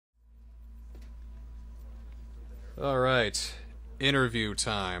Alright. Interview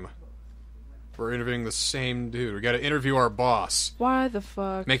time. We're interviewing the same dude. We gotta interview our boss. Why the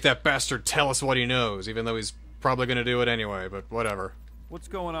fuck? Make that bastard tell us what he knows, even though he's probably gonna do it anyway, but whatever. What's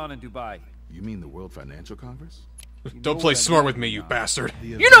going on in Dubai? You mean the World Financial Congress? Don't play smart with me, you bastard.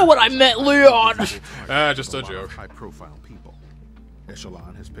 You know what I meant, Leon! Just a joke. High-profile people.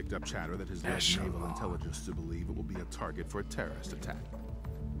 Echelon has picked up chatter that has led naval intelligence to believe it will be a target for a terrorist attack.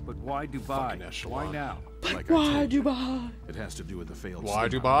 But why Dubai? Why now? Like Why Dubai? It has to do with the failed Why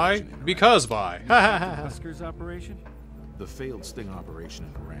sting Dubai? operation in Iran. Because by. Husker's operation? The failed sting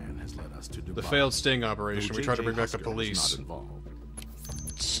operation in Iran has led us to Dubai. The failed sting operation. We try to bring back the police.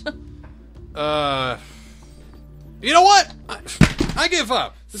 You know what? I give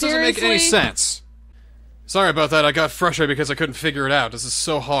up. This doesn't make any sense. Sorry about that. I got frustrated because I couldn't figure it out. This is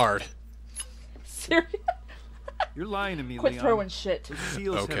so hard. Seriously? You're lying to me, Quit Leon. throwing shit. The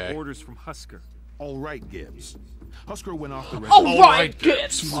SEALs have orders from Husker. All right, Gibbs. Husker went off the reservation. All right,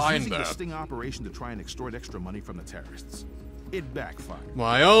 Gibbs. He was Mind using the that. sting operation to try and extort extra money from the terrorists. It backfired.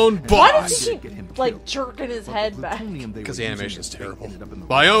 My own Why boss. does he keep, like, jerking his head back? Because the animation is terrible.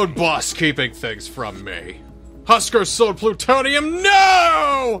 My own boss keeping things from me. Husker sold plutonium?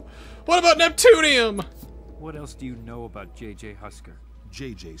 No! What about Neptunium? What else do you know about J.J. Husker?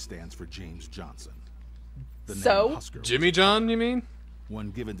 JJ stands for James Johnson. The So? name Husker was Jimmy John, you mean?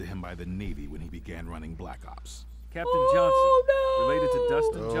 one given to him by the Navy when he began running Black Ops. Captain Oh, Johnson. no. Related to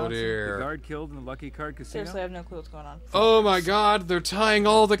Dustin Oh, Johnson, dear. the guard killed in the Lucky Card Casino? Seriously, I have no clue what's going on. Oh my god, they're tying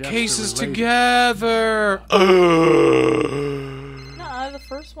all the Deaths are cases related. together. Nah, the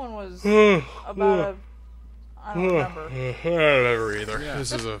first one was about a... I don't remember. I don't remember either. Yeah.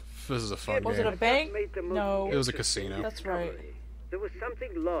 This is a fun Was game. it a bank? No. It was a casino. That's right. There was something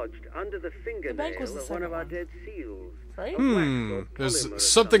lodged under the bank was fingernail the of one of our second dead seals. Right? There's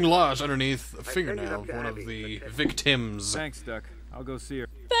something lodged underneath a fingernail of one of the victims. Thanks, Duck. I'll go see her.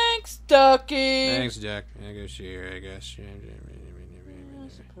 Thanks, Ducky! Thanks, Jack. I guess here, I guess. I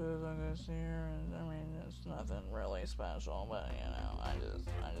suppose I'll go see her. I mean, it's nothing really special, but, you know, I just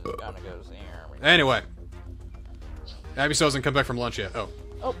gotta go see her. Anyway. Abby still hasn't come back from lunch yet. Oh.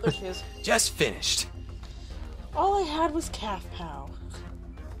 Oh, there she is. Just finished. All I had was calf pow.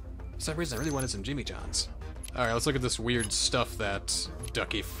 For some reason, I really wanted some Jimmy Johns. Alright, let's look at this weird stuff that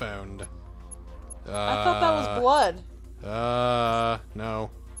Ducky found. I thought that was blood. No.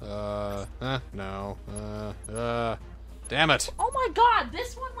 No. Damn it. Oh my god,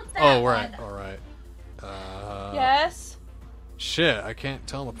 this one with that Oh, right. one. Alright. Yes. Shit, I can't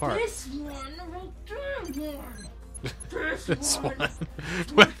tell them apart. This one with this one. This one.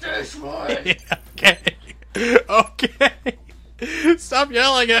 With this one. Yeah, okay. Okay. Stop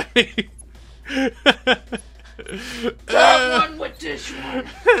yelling at me. That one with this one.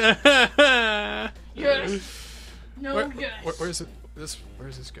 Yes. No, yes. Where's it?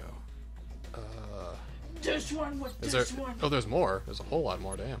 Where's this go? This one with Is this there? one. Oh, there's more. There's a whole lot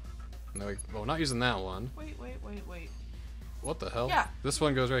more. Damn. No, well, not using that one. Wait. What the hell? Yeah. This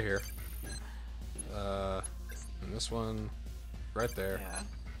one goes right here. And this one, right there.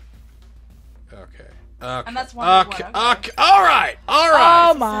 Yeah. Okay. And that's one big one, okay. All right.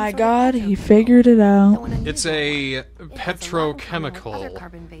 Oh my god, he figured it out. It's a Other petrochemical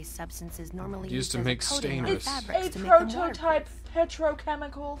carbon-based substances normally used to as a make coating on stainless. fabrics A to make them prototype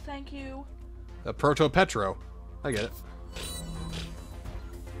petrochemical, thank you. A proto-petro. I get it.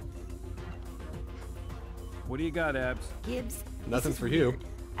 What do you got, Abs? Gibbs, Nothing this is for you. weird.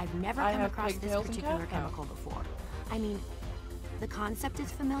 I've never I come have across this pigtails and particular calf cow. chemical before. I mean, the concept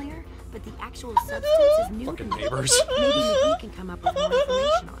is familiar, but the actual substance is new to Fucking me. neighbors. Maybe McGee can come up with more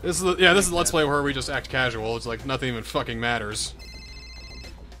information on it. This is the Let's Play where we just act casual. It's like nothing even fucking matters.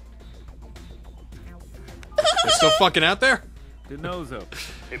 They're still fucking out there? DeNozo.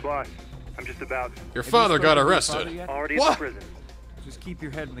 Hey, boss. I'm just about Your Have you father got spoken to your arrested. father yet? already at What? the prison. Just keep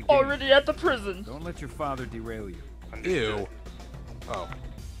your head in the game. Already at the prison. Don't let your father derail you. Ew. Oh.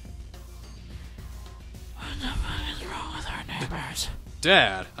 What's wrong with our neighbors?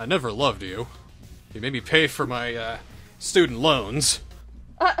 Dad, I never loved you. You made me pay for my, student loans.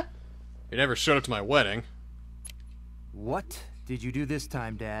 You never showed up to my wedding. What did you do this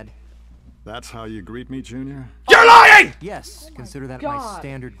time, Dad? That's how you greet me, Junior? You're lying! Yes, consider that God. my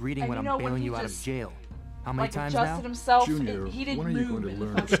standard greeting And when you I'm know when bailing he you out of just, jail. How many Like times adjusted now? himself. Junior, He didn't when are you move going to in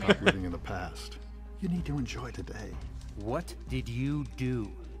learn the to stop fucking living in the past? You need to enjoy today. What did you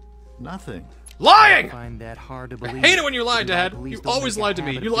do? Nothing. Lying! Find that hard to I believe. hate it when you lie, The Dad. police You don't always make a lied to me.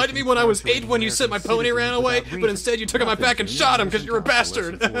 habit You of lied to me pushing when I was crimes 8 to when you said my American pony ran citizens away, without but instead you took him back and shot him because you were a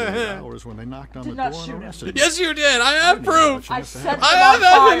bastard. Hours when they knocked on Did the not door shoot and him. arrested Yes, you did. I have proof. I set him I on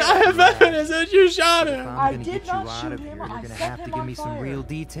have fire. evidence that you shot If him. I'm I gonna did get you not out shoot of him, here, you're I gonna set have to him give on me some fire. real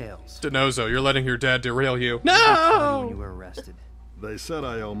details. Denozo, you're letting your dad derail you. When No! you were arrested. They said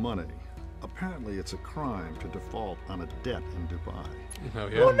I owe money. Apparently, it's a crime to default on a debt in Dubai. Oh, Oh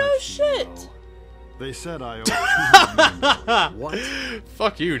yeah. no Do you shit. know? They said I owe $200 million. What?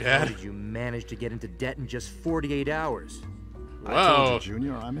 Fuck you, How Dad. did you manage to get into debt in just 48 hours? I Wow. told you,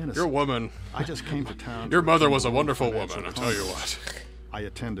 Junior, I'm innocent. You're a woman. I just came to town. Your to mother was a attend wonderful financial woman, I tell you conference. what. I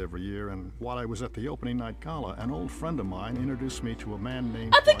attend every year, and while I was at the opening night gala, an old friend of mine introduced me to a man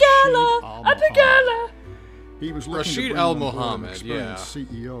named At the Rashid gala. Al At the Mohammed. gala. He was looking Rashid to bring Al on board an Mohammed, experienced yeah.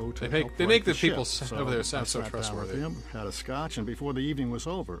 CEO to They make- help they right make the ship. people over there I sound so sat down with trustworthy. him, had a scotch, and before the evening was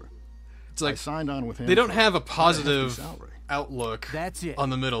over, It's I like signed on with him. they don't for have a hefty positive salary. outlook That's it.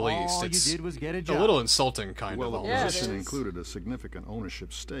 on the Middle All East. you It's did was get a a job. little insulting, kind Well, of. the Almost. Yeah, it position is. included a significant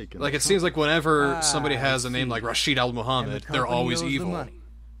ownership stake. In Like the it seems like whenever Ah, somebody has I a name see. like Rashid Al And the Mohammed, they're company always owes the evil. money.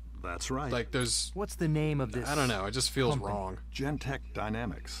 That's right. Like there's, What's the name of this? I don't know. It just feels company? wrong. Gentech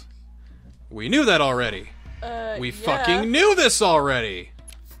Dynamics. We knew that already. We Yeah. fucking knew this already.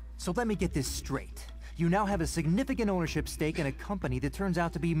 So let me get this straight. You now have a significant ownership stake in a company that turns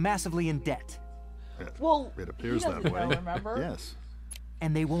out to be massively in debt. Well, It appears he that doesn't way. know, remember? Yes.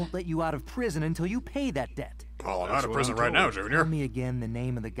 And they won't let you out of prison until you pay that debt. Oh, I'm That's out of what prison I'm right now, told. Tell Junior. me again the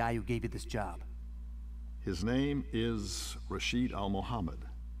name of the guy who gave you this job. His name is Rashid Al Mohammed.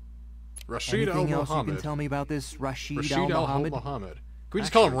 Rashid Al Anything else you can Mohammed. tell me about this Rashid Rashid Al Al Mohammed? Mohammed. Can we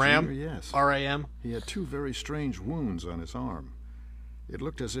just call him Actually, Ram? Junior, yes. R-A-M? He had two very strange wounds on his arm. It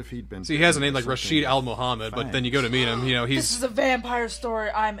looked as if he'd been. See, he has a bitten name by like something Rashid with Al Mohammed, but then you go to meet him, you know, This he's. is a vampire story.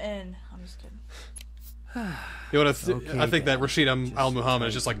 I'm in. I'm just kidding. You know, I think that then. Rashid Al Muhammad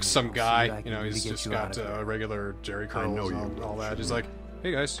is just try like to some see what guy. I can You know, do to he's get just you got out of here. regular Jerry curls know you and will, all that. Just Junior. like,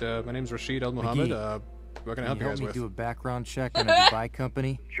 hey guys, my name's Rashid Al Muhammad. McGee, What can I Can help you you help guys me with? do a background check on a Dubai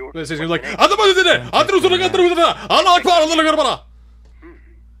company? Sure. He's like, What's the name?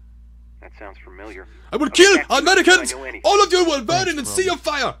 That sounds familiar. I will Okay, kill can't believe Americans! I know anything. All of you will burn in a sea of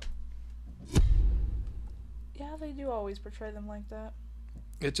fire! Yeah, they do always portray them like that.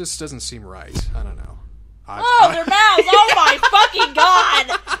 It just doesn't seem right. I don't know. Oh, their mouths! Oh my fucking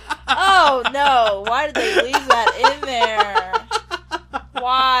god! Oh no! Why did they leave that in there?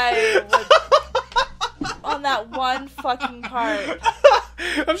 Why? On that one fucking part.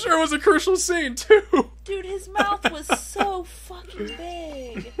 I'm sure it was a crucial scene, too! Dude, his mouth was so fucking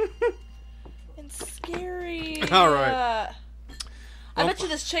big. And scary. Alright. I bet you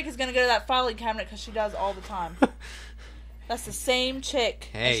this chick is gonna go to that filing cabinet because she does all the time. That's the same chick.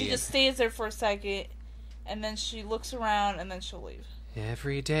 And Hey. she just stays there for a second, and then she looks around, and then she'll leave.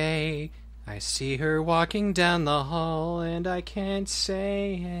 Every day I see her walking down the hall and I can't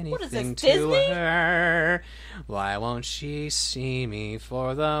say anything What is this, to Disney? her. Why won't she see me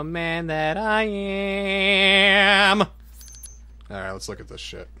for the man that I am? Alright, let's look at this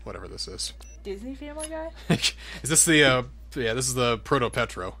shit. Whatever this is. Disney Family Guy? Is this the, yeah, this is the Proto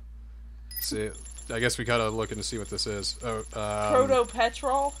Petro. See, I guess we gotta look in to see what this is. Oh, Proto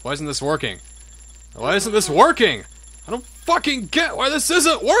Petrol? why isn't this working? Why isn't this working? I don't fucking get why this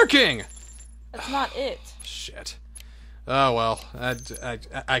isn't working! That's not it. Shit. Oh well,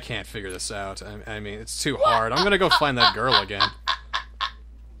 I can't figure this out. I mean, it's too hard. I'm gonna go find that girl again.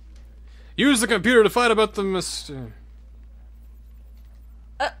 Use the computer to find about the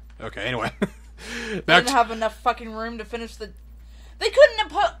Okay, anyway. They Back didn't to, have enough fucking room to finish the... They couldn't have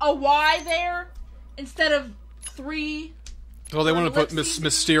put a Y there instead of 3. well, they wanted to put ellipses.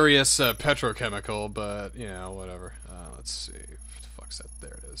 mysterious petrochemical, but, you know, whatever. Let's see. What the fuck's that?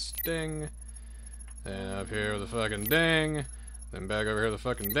 There it is. Ding. And up here with the fucking ding. Then back over here with the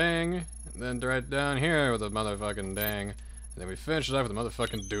fucking ding. And then right down here with the motherfucking ding. And then we finish it off with the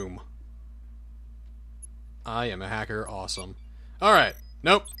motherfucking doom. I am a hacker. Awesome. Alright.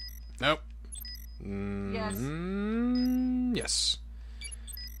 Nope. Nope. Yes. Yes.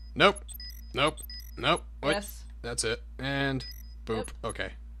 Nope. Nope. Nope. What? Yes. That's it. And boop. Nope. Okay.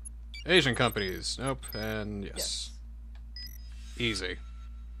 Asian companies. Nope. And yes. Easy.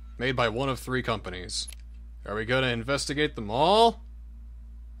 Made by one of 3 companies. Are we gonna investigate them all?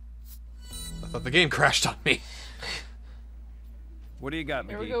 I thought the game crashed on me. What do you got,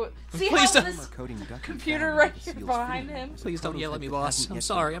 Here we McGee? go. See Please how don't- this computer right here behind him? Please don't yell at me, boss. I'm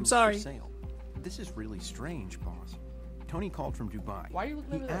sorry. I'm sorry. This is really strange, boss. Tony called from Dubai. Why are you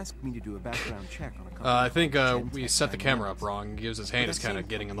looking He over there? asked me to do a background check on a couple I think of we Gen set the Tech camera up dynamics. wrong. Gibbs' his hand But is that kind of same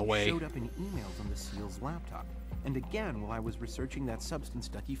getting in the footage way. showed up in emails on the SEAL's laptop. And again while I was researching that substance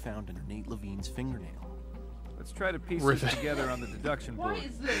Ducky found under Nate Levine's fingernail. Let's try to piece Rip this it. together on the deduction Why board.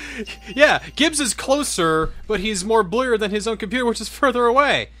 is this? Yeah, Gibbs is closer, but he's more blurred than his own computer, which is further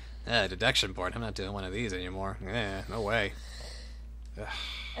away. Deduction board. I'm not doing one of these anymore. No way.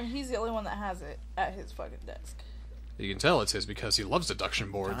 And he's the only one that has it at his fucking desk. You can tell it's his because he loves deduction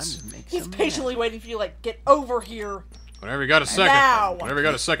Time boards. to make He's some patiently math. waiting for you, like, get over here. Whenever you got a second. Now. Whenever you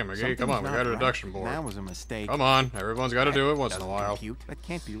got a second, McGee. Something's Come on, we not got a right. deduction board. That was a mistake. Come on, everyone's got to do it once in a Doesn't while. compute. That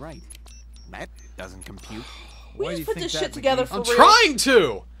can't be right. That doesn't compute. We Why do just you put think this that, shit together McGee? for I'm real. trying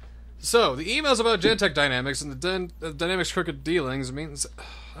to! So, the emails about Gentech Dynamics and the Dynamics crooked dealings means...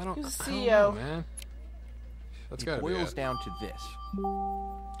 I don't Who's the know, CEO? man. That's It gotta be boils it. down to this.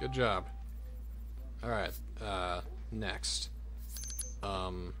 Good job. Alright, next.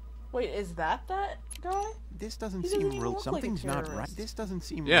 Wait, is that guy? This doesn't He doesn't seem even real. look like a Something's not right. terrorist. This doesn't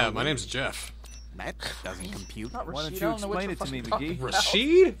seem Yeah, real. my name's Jeff. That doesn't compute. Not Why don't Rashid, you I don't know what explain you're it to me, fucking talking McGee? about.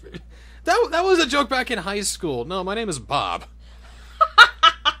 Rashid? That was a joke back in high school. No, my name is Bob.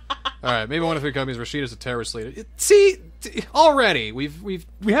 Alright, maybe one of three companies. Rashid is a terrorist leader. See, already we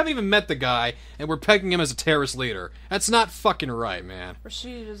haven't even met the guy, and we're pegging him as a terrorist leader. That's not fucking right, man.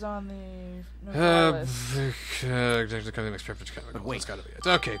 Rashid is on the no-fly list. But wait. that's gotta be it.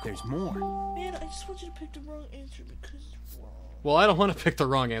 Okay, cool. There's more. Man, I just want you to pick the wrong answer because it's wrong. Well, I don't want to pick the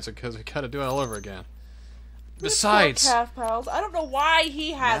wrong answer because we gotta do it all over again. Poor Besides, calf pals. I don't know why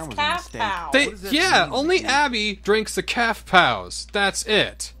he has That was a calf mistake. pals. they, What does that yeah, mean, only McGee? Abby drinks the calf pows. That's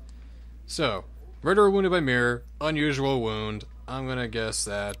it. So, murder wounded by mirror, unusual wound. I'm gonna guess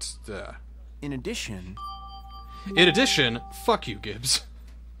that. In addition, In addition, fuck you, Gibbs,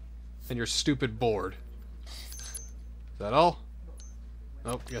 and your stupid board. Is that all?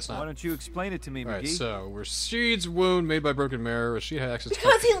 Nope, guess Why not. don't you explain it to me, Alright, McGee? so Rashid's wound made by broken mirror. Rashid had access to.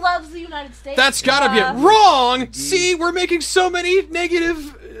 Because he loves the United States. That's gotta be it. Wrong! See, we're making so many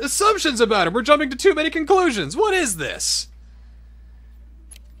negative assumptions about him. We're jumping to too many conclusions. What is this?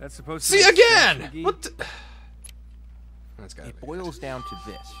 That's supposed to See, make sense, again! McGee? What the... That's gotta it be boils down to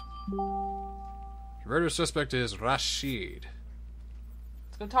this. it. Murder suspect is Rashid.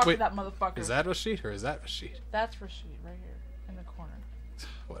 Let's go talk Wait, to that motherfucker. Is that Rashid, or is that Rashid? That's Rashid right here in the corner.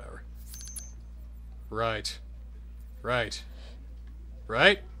 Whatever. Right. Right.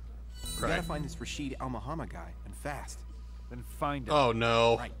 Right? We gotta Right. find this Rashid Al Muhammad guy, and fast. Then find it. Oh,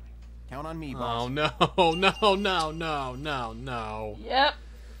 no. Right. Count on me, boss. Oh, no. No. Yep.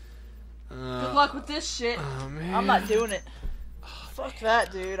 Good luck with this shit. Oh, man. I'm not doing it. Fuck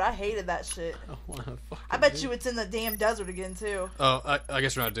that, dude. I hated that shit. I bet you it's in the damn desert again, too. Oh, I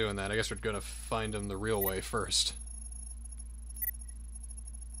guess we're not doing that. I guess we're gonna find him the real way first.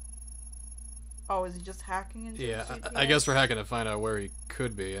 Oh, is he just hacking into Yeah, the I guess we're hacking to find out where he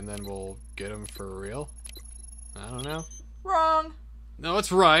could be, and then we'll get him for real. I don't know. Wrong. No,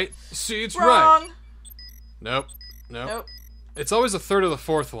 it's right. See, it's right. Wrong. Nope. Nope. It's always the third or the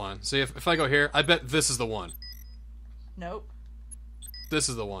fourth one. See, if I go here, I bet this is the one. Nope. This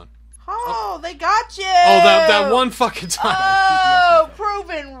is the one. Oh, they got you. Oh, that one fucking time. Oh,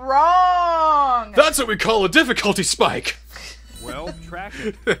 proven wrong. That's what we call a difficulty spike. Well, track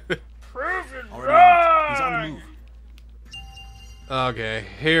it. Proven Already, he's on the move. Okay,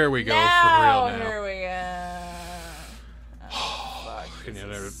 here we go now, for real now. here we go. Oh, fuck.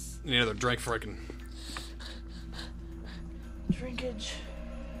 Need another drink before I can... Drinkage.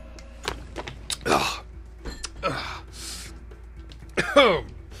 Ugh. Oh.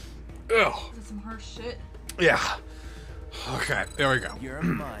 Is this some harsh shit? Yeah. Okay, there we go. You're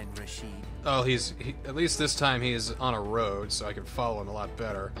mine, Rashid. Oh, at least this time he's on a road, so I can follow him a lot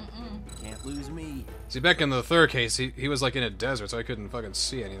better. Can't lose me. See, back in the third case, he was like in a desert, so I couldn't fucking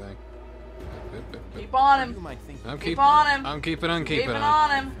see anything. Keep on You him. might think I'm Keep on him. I'm keeping on keeping Keeping on.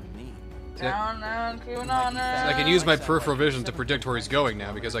 on him. from me. Down, keeping on him. I can use my peripheral vision to predict where he's going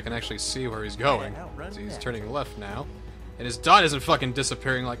now, because I can actually see where he's going. See, he's turning left now. And his dot isn't fucking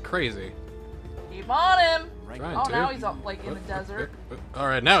disappearing like crazy. Keep on him. Trying Oh, to. now he's up like in the desert.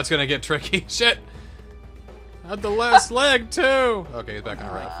 Alright, now it's gonna get tricky. Shit! At the last leg, too! Okay, he's back on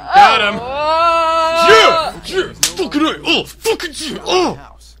the right. Got him! Oh! Yeah! Fucking right! Oh! Fucking yeah! Oh!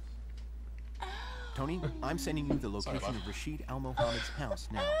 House. Tony, I'm sending you the location of Rashid Al Mohammed's house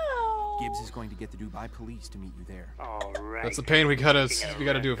now. Gibbs is going to get the Dubai police to meet you there. All right. That's the pain we gotta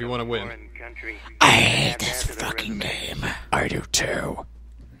do if you want to win. I hate this fucking game. I do too.